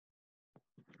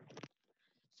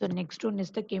So next one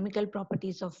is the chemical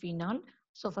properties of phenol.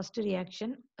 So first reaction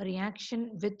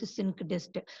with zinc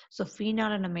dust. So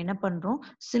phenol நம்ம என்ன பண்றோம்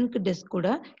zinc dust கூட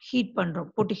heat பண்றோம்.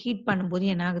 போட்டு heat பண்ணும்போது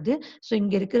என்ன ஆகுது ஸோ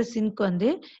இங்க இருக்கிற zinc வந்து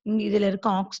இங்க இதுல இருக்க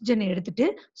ஆக்சிஜன் எடுத்துட்டு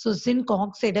ஸோ zinc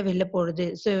ஆக்சைடை வெளில போடுது.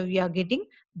 So we are getting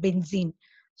benzene.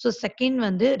 So second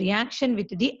வந்து reaction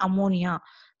with the ammonia.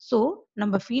 So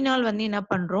நம்ம phenol வந்து என்ன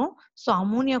பண்றோம் ஸோ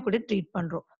அமோனியா கூட ட்ரீட்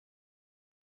பண்றோம்.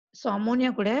 So ammonia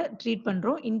கூட ட்ரீட்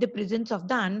பண்றோம் in the presence of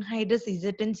the anhydrous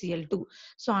ZnCl2.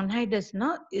 So anhydrous னா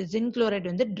zinc chloride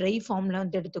வந்து dry formல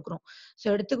வந்து எடுத்துக்கிறோம். So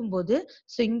எடுத்துக்கும் போது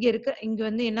so இங்க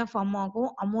வந்து என்ன ஃபார்ம் ஆகும்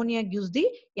ammonia gives the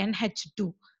NH2.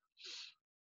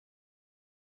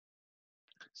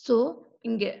 So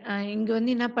இங்க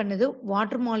வந்து என்ன பண்ணுது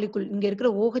வாட்டர் மாலிகுல் இங்க இருக்கிற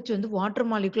OH வந்து வாட்டர்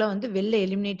மாலிகுலா வந்து வெளில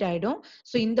எலிமினேட் ஆயிடும்.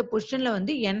 So இந்த பொசிஷன்ல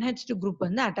வந்து NH2 குரூப்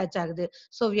வந்து அட்டாச் ஆகுது.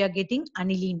 So we are getting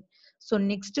aniline. So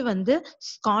next வந்து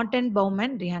Scott and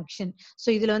Bowman reaction. So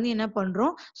இதுல வந்து என்ன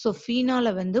பண்றோம் so phenol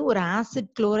வந்து ஒரு acid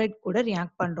chloride கூட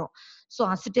react பண்றோம். So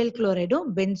acetyl chloride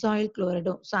benzoyl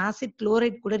chloride. So acid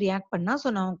chloride கூட react பண்ணா so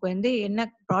நமக்கு வந்து என்ன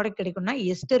ப்ராடக்ட் கிடைக்கும்னா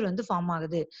எஸ்டர் வந்து ஃபார்ம்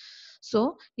ஆகுது. So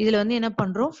இதுல வந்து என்ன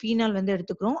பண்றோம் phenol வந்து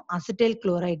எடுத்துக்கிறோம் acetyl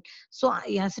chloride. So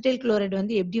acetyl chloride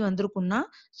வந்து எப்படி வந்திருக்கும்னா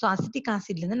so acetic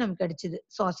acidல இருந்து நமக்கு கிடைச்சது.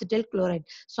 So acetyl chloride.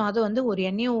 So அது வந்து ஒரு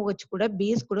NaOH கூட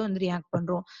பேஸ் கூட வந்து ரியாக்ட்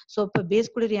பண்றோம். So இப்ப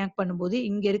பேஸ் கூட ரியாக்ட் பண்ணும்போது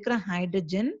இங்க இருக்கிற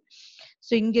ஹைட்ரஜன்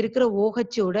so இங்க இருக்கிற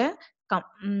OH ஓட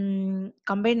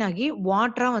கம்பைன் ஆகி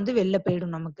வாட்டரா வந்து வெளில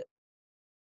போயிடும் நமக்கு.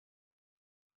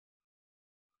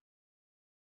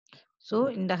 ஸோ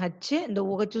இந்த H இந்த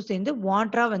OH சேர்ந்து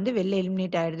வாட்டரா வந்து வெளில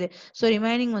எலிமினேட் ஆயிடுது. ஸோ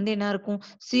ரிமைனிங் வந்து என்ன இருக்கும்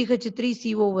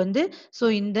CH3CO வந்து ஸோ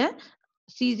இந்த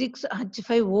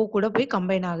C6H5O கூட போய்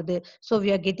கம்பைன் ஆகுது. So we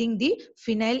are getting the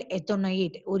phenyl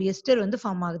ethanoate ஒரு எஸ்டர் வந்து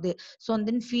ஃபார்ம் ஆகுது. ஸோ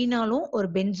தென் ஃபீனாலும் ஒரு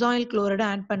பென்சாயில் குளோரைடு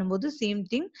ஆட் பண்ணும்போது சேம்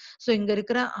திங். ஸோ இங்க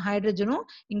இருக்கிற ஹைட்ரஜனும்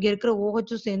இங்க இருக்கிற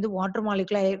OH சேர்ந்து வாட்டர்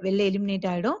மாலிகுலா வெளில எலிமினேட்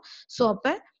ஆயிடும். ஸோ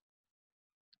அப்ப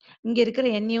இங்க இருக்கிற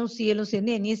Naயும் Clயும்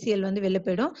சேர்ந்து NaCl வந்து வெளில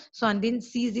போயிடும். So and then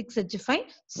C6H5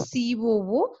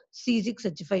 COO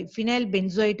C6H5 phenyl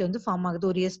benzoate வந்து ஃபார்ம் ஆகுது.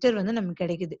 ஒரு எஸ்டர் வந்து நமக்கு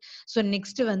கிடைக்குது. ஸோ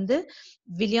நெக்ஸ்ட் வந்து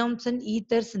வில்லியம்சன்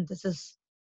ஈத்தர் சிந்தசிஸ்.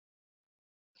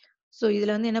 ஸோ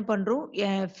இதுல வந்து என்ன பண்றோம்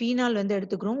ஃபீனால் வந்து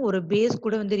எடுத்துக்கிறோம் ஒரு பேஸ்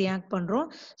கூட வந்து ரியாக்ட் பண்றோம்.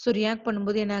 ஸோ ரியாக்ட்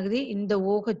பண்ணும்போது என்ன ஆகுது இந்த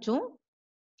OHம்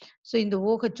ஸோ இந்த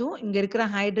OHம் இங்க இருக்கிற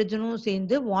ஹைட்ரஜனும்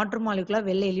சேர்ந்து வாட்டர் மாலிகுலா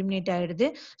வெளில எலிமினேட் ஆயிடுது.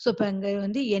 ஸோ இப்போ இங்க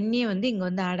வந்து Na வந்து இங்க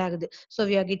வந்து ஆட் ஆகுது. So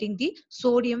we are getting the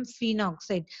sodium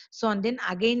phenoxide. So and then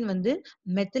again வந்து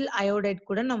மெத்தில் அயோடைட்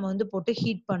கூட நம்ம வந்து போட்டு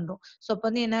ஹீட் பண்றோம். ஸோ அப்போ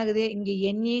வந்து என்ன ஆகுது இங்க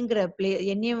Na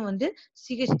Na வந்து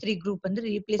CH3 குரூப் வந்து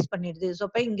ரீப்ளேஸ் பண்ணிடுது. ஸோ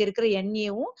அப்போ இங்க இருக்கிற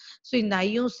Naவும் ஸோ இந்த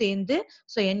ஐயும் சேர்ந்து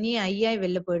ஸோ NaII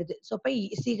வெளில போயிடுது. ஸோ அப்போ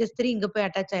CH3 இங்க போய்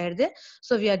அட்டாச் ஆயிடுது.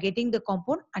 So we are getting the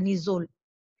compound anisole.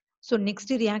 So next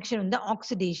reaction வந்து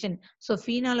oxidation. So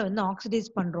phenol வந்து oxidize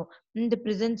பண்றோம் in the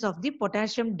presence of the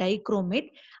potassium dichromate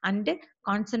and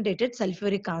concentrated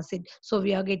sulfuric acid. So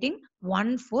we are getting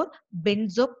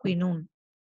 1,4-benzoquinone.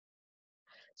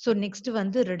 So next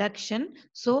வந்து reduction.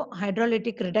 So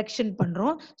hydrolytic reduction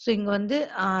பண்றோம். So இங்க வந்து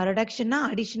reductionனா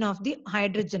addition of the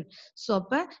hydrogen. So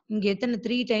அப்ப இங்க எத்தனை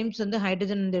 3 times வந்து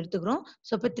hydrogen வந்து எடுத்துக்கிறோம்.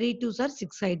 So அப்ப 3 2s are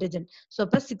 6 hydrogen. So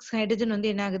அப்ப 6 hydrogen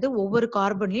வந்து என்ன ஆகுது ஒவ்வொரு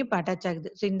கார்பன்லயும் இப்ப அட்டாச் ஆகுது.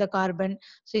 So இந்த கார்பன்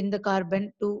so இந்த கார்பன்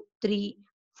 2 3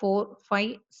 4 5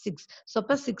 6. So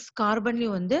அப்ப 6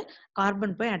 கார்பன்லயும் வந்து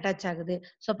கார்பன் போய் அட்டாச் ஆகுது.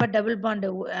 So அப்ப டபுள் பாண்ட்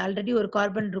ஆல்ரெடி ஒரு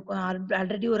கார்பன் இருக்கும்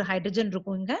ஆல்ரெடி ஒரு ஹைட்ரஜன்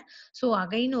இருக்கும் இங்க. So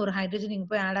again ஒரு ஹைட்ரஜன் இங்க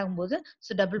போய் ஆட் ஆகும்போது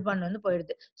so டபுள் பாண்ட் வந்து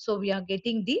போயிடுது. So we are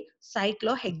getting the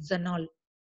cyclohexanol.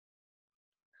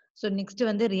 So next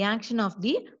வந்து reaction of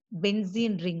the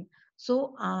benzene ring. So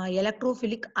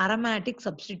electrophilic aromatic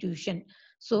substitution.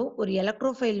 So ஒரு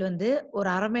எலக்ட்ரோஃபைல் வந்து ஒரு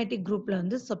அரோமேட்டிக் குரூப்ல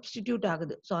வந்து சப்ஸ்டிடியூட்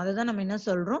ஆகுது. ஸோ அதை தான் நம்ம என்ன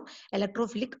சொல்றோம்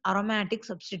எலக்ட்ரோஃபிலிக் அரோமேட்டிக்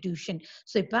சப்ஸ்டிடியூஷன்.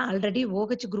 ஸோ இப்போ ஆல்ரெடி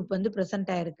OH குரூப் வந்து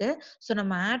ப்ரெசென்ட் ஆயிருக்கு. ஸோ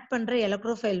நம்ம ஆட் பண்ற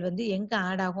எலக்ட்ரோஃபைல் வந்து எங்க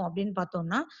ஆட் ஆகும் அப்படின்னு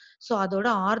பார்த்தோம்னா ஸோ அதோட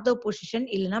ஆர்தோ பொசிஷன்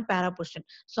இல்லைன்னா பேரா பொசிஷன்.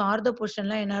 ஸோ ஆர்தோ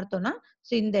பொசிஷன்லாம் என்ன அர்த்தம்னா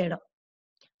ஸோ இந்த இடம்.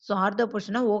 ஸோ ஆர்தோ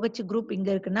பொசிஷனா OH குரூப் இங்க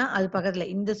இருக்குன்னா அது பக்கத்துல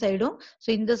இந்த சைடும் ஸோ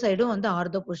இந்த சைடும் வந்து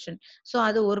ஆர்தோ பொசிஷன். ஸோ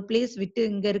அது ஒரு பிளேஸ் விட்டு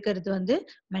இங்க இருக்கிறது வந்து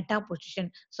மெட்டா பொசிஷன்.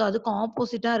 ஸோ அதுக்கு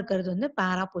ஆப்போசிட்டா இருக்கிறது வந்து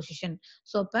பேரா பொசிஷன்.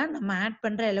 ஸோ அப்ப நம்ம ஆட்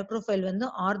பண்ற எலக்ட்ரோஃபைல் வந்து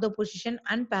ஆர்தோ பொசிஷன்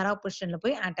அண்ட் பேரா பொசிஷன்ல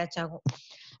போய் அட்டாச் ஆகும்.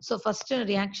 ஸோ ஃபர்ஸ்ட்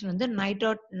ரியாக்ஷன் வந்து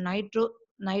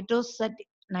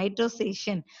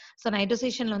நைட்ரோசேஷன். ஸோ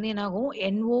நைட்ரோசேஷன்ல வந்து என்ன ஆகும்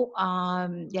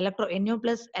NO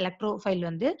பிளஸ் எலக்ட்ரோஃபைல்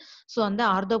வந்து ஸோ வந்து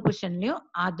ஆர்தோ பொசிஷன்லயும்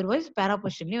அதர்வைஸ் பேரா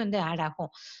பொசிஷன்லயும் வந்து ஆட்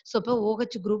ஆகும். ஸோ இப்போ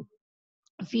OH குரூப்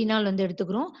ஃபீனால் வந்து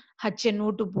எடுத்துக்கிறோம்.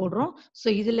 HNO2 போடுறோம். ஸோ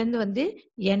இதுலேருந்து வந்து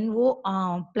NO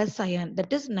plus ion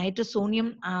that is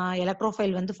nitrosonium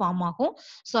electrophile வந்து ஃபார்ம் ஆகும்.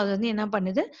 ஸோ அது வந்து என்ன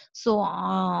பண்ணுது? ஸோ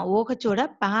OHஓட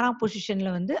பேரா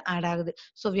பொசிஷன்ல வந்து ஆட் ஆகுது.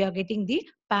 So we are getting the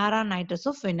பேரா nitrous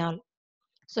of phenol.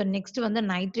 So next வந்து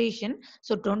நைட்ரேஷன்.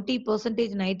 ஸோ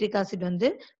 20% நைட்ரிக் ஆசிட் வந்து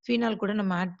ஃபீனால் கூட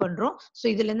நம்ம ஆட் பண்றோம். ஸோ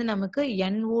இதுலேருந்து நமக்கு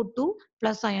NO2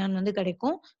 பிளஸ் அயான் வந்து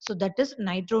கிடைக்கும். So that is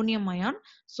nitronium ion.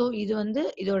 So இது வந்து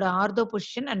இதோட ஆர்தோ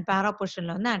பொசிஷன் அண்ட் பேரா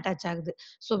பொசிஷன்ல வந்து அட்டாச் ஆகுது.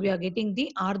 So we are getting the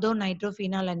ortho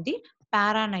நைட்ரோஃபீனால் and the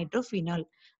பேரா நைட்ரோஃபீனால்.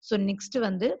 ஸோ நெக்ஸ்ட்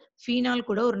வந்து ஃபீனால்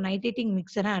கூட ஒரு நைட்ரேட்டிங்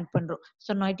மிக்சரை ஆட் பண்றோம்.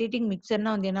 ஸோ நைட்ரேட்டிங்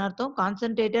மிக்சர்னா வந்து என்ன அர்த்தம்?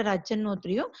 கான்சென்ட்ரேட்டட்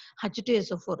HNO3யும்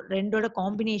H2SO4 ரெண்டோட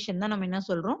காம்பினேஷன் தான் நம்ம என்ன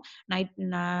சொல்றோம்? Night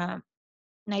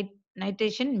night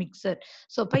nitration mixer.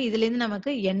 So அப்ப இதுலேருந்து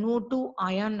நமக்கு NO2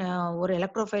 அயான் ஒரு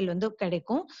எலக்ட்ரோஃபைல் வந்து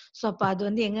கிடைக்கும். ஸோ அப்ப அது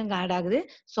வந்து எங்கெங்க ஆட் ஆகுது?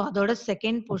 ஸோ அதோட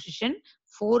second position,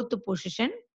 fourth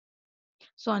position,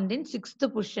 so and then sixth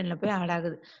பொசிஷன்ல போய் ஆட்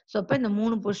ஆகுது. ஸோ அப்ப இந்த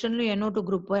 3 பொசிஷன்லயும் NO2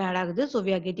 குரூப் போய் ஆட் ஆகுது. So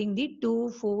we are getting the 2,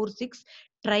 4, 6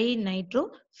 try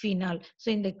நைட்ரோஃபீனால். So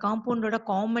இந்த காம்பவுண்டோட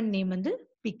காமன் நேம் வந்து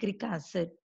பிக்ரிக்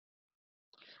ஆசிட்.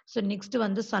 ஸோ நெக்ஸ்ட்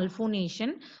வந்து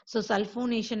சல்ஃபோனேஷன். ஸோ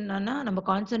சல்ஃபோனேஷன்னா நம்ம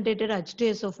கான்சென்ட்ரேட்டட்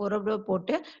H2SO4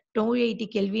 போட்டு 280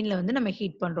 கெல்வின்ல வந்து நம்ம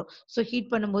ஹீட் பண்றோம். ஸோ ஹீட்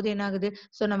பண்ணும்போது என்ன ஆகுது?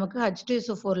 ஸோ நமக்கு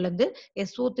H2SO4லேருந்து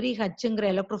SO3Hங்கிற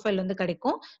எலக்ட்ரோஃபைல் வந்து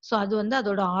கிடைக்கும். ஸோ அது வந்து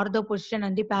அதோட ஆர்தோ பொசிஷன்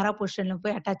அண்ட் தி பேரா பொசிஷன்ல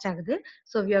போய் அட்டாச் ஆகுது.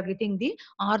 So we are getting the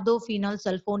ஆர்தோஃபீனால்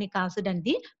sulphonic acid and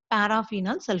the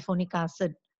பாராஃபீனால் sulphonic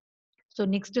acid. So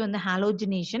next வந்து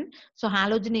ஹாலோஜினேஷன். ஸோ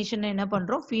ஹாலோஜினேஷன் என்ன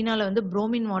பண்றோம்? ஃபீனால வந்து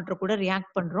புரோமின் வாட்டர் கூட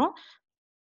ரியாக்ட் பண்றோம்.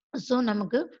 ஸோ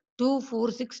நமக்கு 2, 4,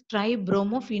 6 ட்ரை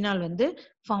புரோமோஃபீனால் வந்து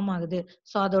ஃபார்ம் ஆகுது.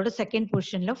 ஸோ அதோட செகண்ட்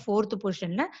பொசிஷன்ல, ஃபோர்த்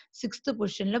பொசிஷன்ல, சிக்ஸ்த்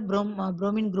பொசிஷன்ல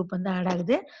புரோமின் குரூப் வந்து ஆட்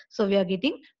ஆகுது. So we are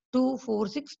getting 2, 4,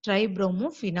 6 try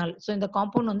புரோமோஃபீனால். So இந்த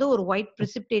காம்பவுண்ட் வந்து ஒரு ஒயிட்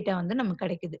பிரிசிபிடேட்டா வந்து நமக்கு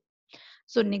கிடைக்குது.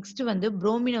 ஸோ நெக்ஸ்ட் வந்து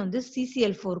புரோமினை வந்து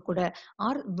CCl4 கூட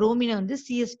ஆர் புரோமினை வந்து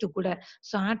CS2 கூட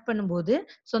ஸோ ஆட் பண்ணும்போது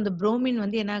ஸோ அந்த புரோமின்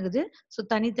வந்து என்ன ஆகுது? ஸோ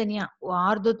தனித்தனியா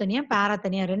ஆர்தோ தனியா, பேரா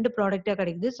தனியா 2 ப்ராடக்ட்டா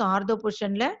கிடைக்குது. ஸோ ஆர்தோ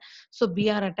பொசிஷன்ல ஸோ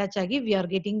Br அட்டாச் ஆகி we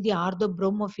are getting the ortho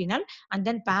புரோமோஃபீனால் and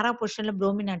then பேரா பொசிஷன்ல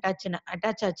புரோமின்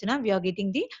அட்டாச் ஆச்சுன்னா வி ஆர்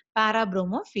கெட்டிங் தி பேரா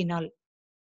புரோமோஃபீனால்.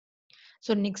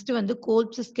 ஸோ நெக்ஸ்ட் வந்து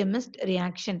கோல்ப்சிஸ் கெமிஸ்ட்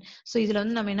ரியாக்ஷன். ஸோ இதுல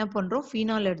வந்து நம்ம என்ன பண்றோம்?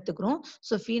 ஃபீனால் எடுத்துக்கிறோம்.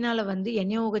 ஸோ ஃபீனால வந்து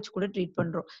NaOH கூட ட்ரீட்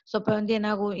பண்றோம். ஸோ அப்ப வந்து என்ன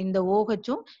ஆகும்? இந்த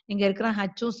OHும் இங்க இருக்கிற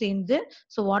Hம் சேர்ந்து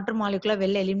ஸோ வாட்டர் மாலிகுலா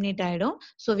வெளில எலிமினேட் ஆயிடும்.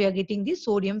 So we are getting the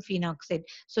sodium phenoxide.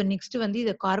 So next வந்து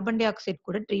இத கார்பன் டை ஆக்சைடு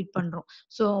கூட ட்ரீட் பண்றோம்.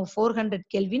 ஸோ 400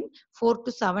 கெல்வின் 4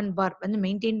 to 7 பார் வந்து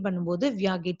மெயின்டெயின் பண்ணும்போது we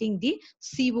are getting the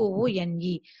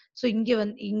COONe. So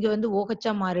இங்க வந்து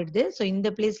OHஆ மாறிடுது. ஸோ இந்த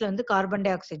பிளேஸ்ல வந்து கார்பன்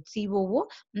டை ஆக்சைடு COO,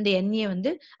 இந்த Na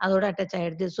வந்து அதோட அட்டாச்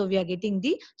ஆயிடுது. So we are getting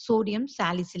the sodium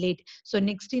salicylate. So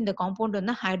next இந்த காம்பவுண்ட்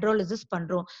வந்து ஹைட்ராலிசிஸ்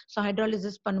பண்றோம். ஸோ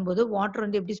ஹைட்ராலிசிஸ் பண்ணும்போது வாட்டர்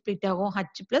வந்து எப்படி ஸ்ப்ளிட் ஆகும்?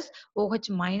 H plus OH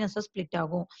minus split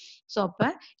ஆகும். ஸோ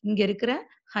அப்ப இங்க இருக்கிற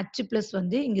H பிளஸ்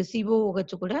வந்து இங்க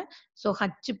COOH கூட ஸோ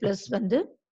H பிளஸ் வந்து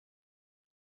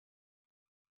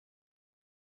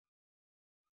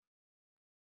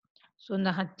ஸோ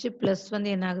இந்த H பிளஸ் வந்து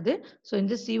என்ன ஆகுது? ஸோ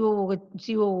இந்த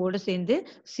COOட சேர்ந்து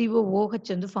COOH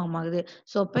வந்து ஃபார்ம் ஆகுது.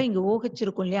 ஸோ அப்ப இங்க OH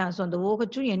இருக்கும் இல்லையா? ஸோ அந்த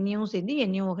OHும் Naயும் சேர்ந்து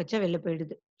NaOHஆ வெளில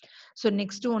போயிடுது. So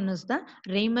next one is the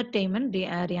ரெய்மர்-டெய்மன்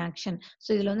reaction. So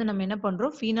இதுல வந்து நம்ம என்ன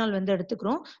பண்றோம்? ஃபீனால் வந்து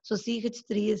எடுத்துக்கிறோம். ஸோ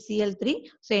CH3Cl3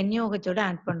 ஸோ NaOHஓட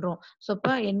ஆட் பண்றோம். ஸோ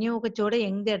அப்ப NaOHஓட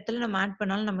எந்த இடத்துல நம்ம ஆட்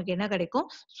பண்ணாலும் நமக்கு என்ன கிடைக்கும்?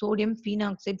 சோடியம்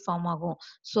ஃபீனாக்சைடு ஃபார்ம் ஆகும்.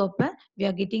 ஸோ அப்ப we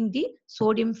are getting the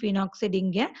sodium phenoxide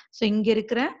இங்க. ஸோ இங்க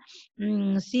இருக்கிற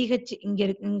CH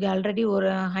இங்க ஆல்ரெடி ஒரு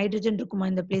ஹைட்ரஜன் இருக்குமா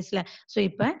இந்த பிளேஸ்ல? ஸோ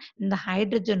இப்ப இந்த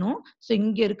ஹைட்ரஜனும் ஸோ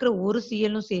இங்க இருக்கிற ஒரு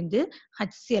Clலும் சேர்ந்து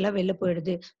HCl வெளில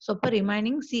போயிடுது. ஸோ அப்ப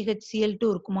ரிமைனிங் CHCl2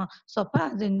 இருக்குமா? ஸோ அப்ப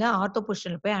அது இந்த ஆர்த்தோ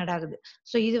பொசிஷன்ல போய் ஆட் ஆகுது.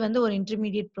 ஸோ இது வந்து ஒரு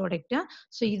இன்டர்மீடியேட் ப்ராடக்ட்.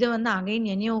 ஸோ இத வந்து அகைன்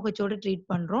NaOHஓட ட்ரீட்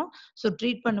பண்றோம். ஸோ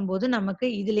ட்ரீட் பண்ணும்போது நமக்கு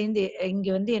இதுலேருந்து இங்க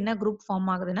வந்து என்ன குரூப் ஃபார்ம்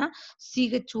ஆகுதுன்னா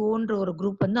CHOன்ற ஒரு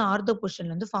குரூப் வந்து ஆர்த்தோ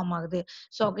பொசிஷன்ல வந்து ஃபார்ம் ஆகுது.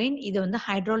 ஸோ அகைன் இத வந்து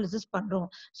ஹைட்ராலிசிஸ் பண்றோம்.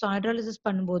 ஸோ ஹைட்ராலிசிஸ்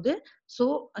பண்ணும்போது ஸோ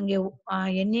அங்க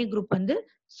Na குரூப் வந்து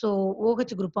ஸோ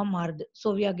OH குரூப்பா மாறுது.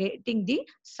 So we are getting the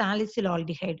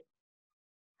சாலிசிலால்டிஹைட்.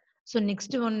 So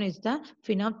next one is the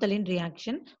phenolphthalein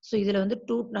reaction. So இதுல வந்து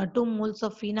 2 மோல்ஸ்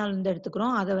ஆஃப் ஃபீனால் வந்து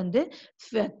எடுத்துக்கிறோம். அதை வந்து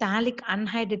தாலிக்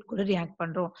அன்ஹைட்ரேட் கூட ரியாக்ட்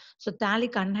பண்றோம். ஸோ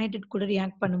தாலிக் அன்ஹைட்ரேட் கூட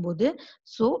ரியாக்ட் பண்ணும்போது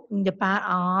ஸோ இந்த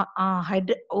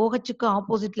OHக்கு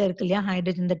ஆப்போசிட்ல இருக்கு இல்லையா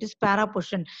ஹைட்ரஜன், தட் இஸ் பேரா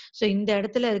பொசிஷன். ஸோ இந்த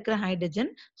இடத்துல இருக்கிற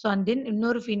ஹைட்ரஜன் ஸோ அண்ட் தென்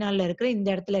இன்னொரு ஃபீனால்ல இருக்கிற இந்த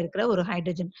இடத்துல இருக்கிற ஒரு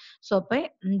ஹைட்ரஜன். ஸோ அப்ப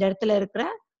இந்த இடத்துல இருக்கிற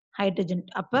ஹைட்ரஜன்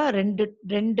அப்ப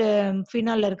ரெண்டு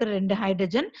ஃபீனால்ல இருக்கிற 2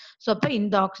 ஹைட்ரஜன். ஸோ அப்ப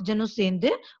இந்த ஆக்சிஜனும் சேர்ந்து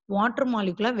வாட்டர்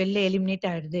மாலிகுலா வெளில எலிமினேட்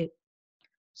ஆயிடுது.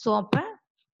 ஸோ அப்ப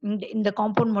இந்த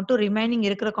காம்பவுண்ட் மட்டும் ரிமைனிங்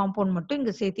இருக்கிற காம்பவுண்ட் மட்டும்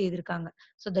இங்க சேர்த்து எழுதியிருக்காங்க.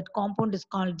 So that compound is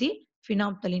called the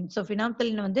phenolphthalein. So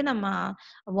phenolphthalein வந்து நம்ம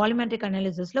வால்யூமெட்ரிக்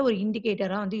அனாலிசிஸ்ல ஒரு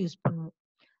இண்டிகேட்டரா வந்து யூஸ் பண்ணுவோம்.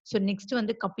 ஸோ நெக்ஸ்ட்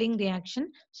வந்து coupling reaction.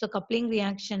 So coupling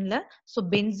ரியாக்ஷன்ல so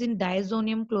benzene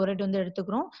diazonium chloride வந்து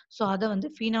எடுத்துக்கிறோம். ஸோ அத வந்து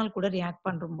ஃபீனால் கூட ரியாக்ட்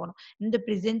பண்றோம் போறோம். இன் the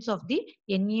presence of the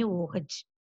NaOH.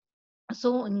 So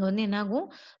இங்க வந்து என்ன ஆகும்?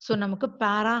 ஸோ நமக்கு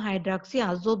பாரா ஹைட்ராக்ஸி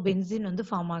அசோபென்சீன் வந்து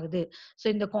ஃபார்ம் ஆகுது. ஸோ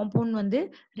இந்த காம்பவுண்ட் வந்து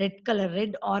red colour,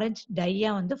 red orange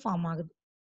dia வந்து ஃபார்ம் ஆகுது.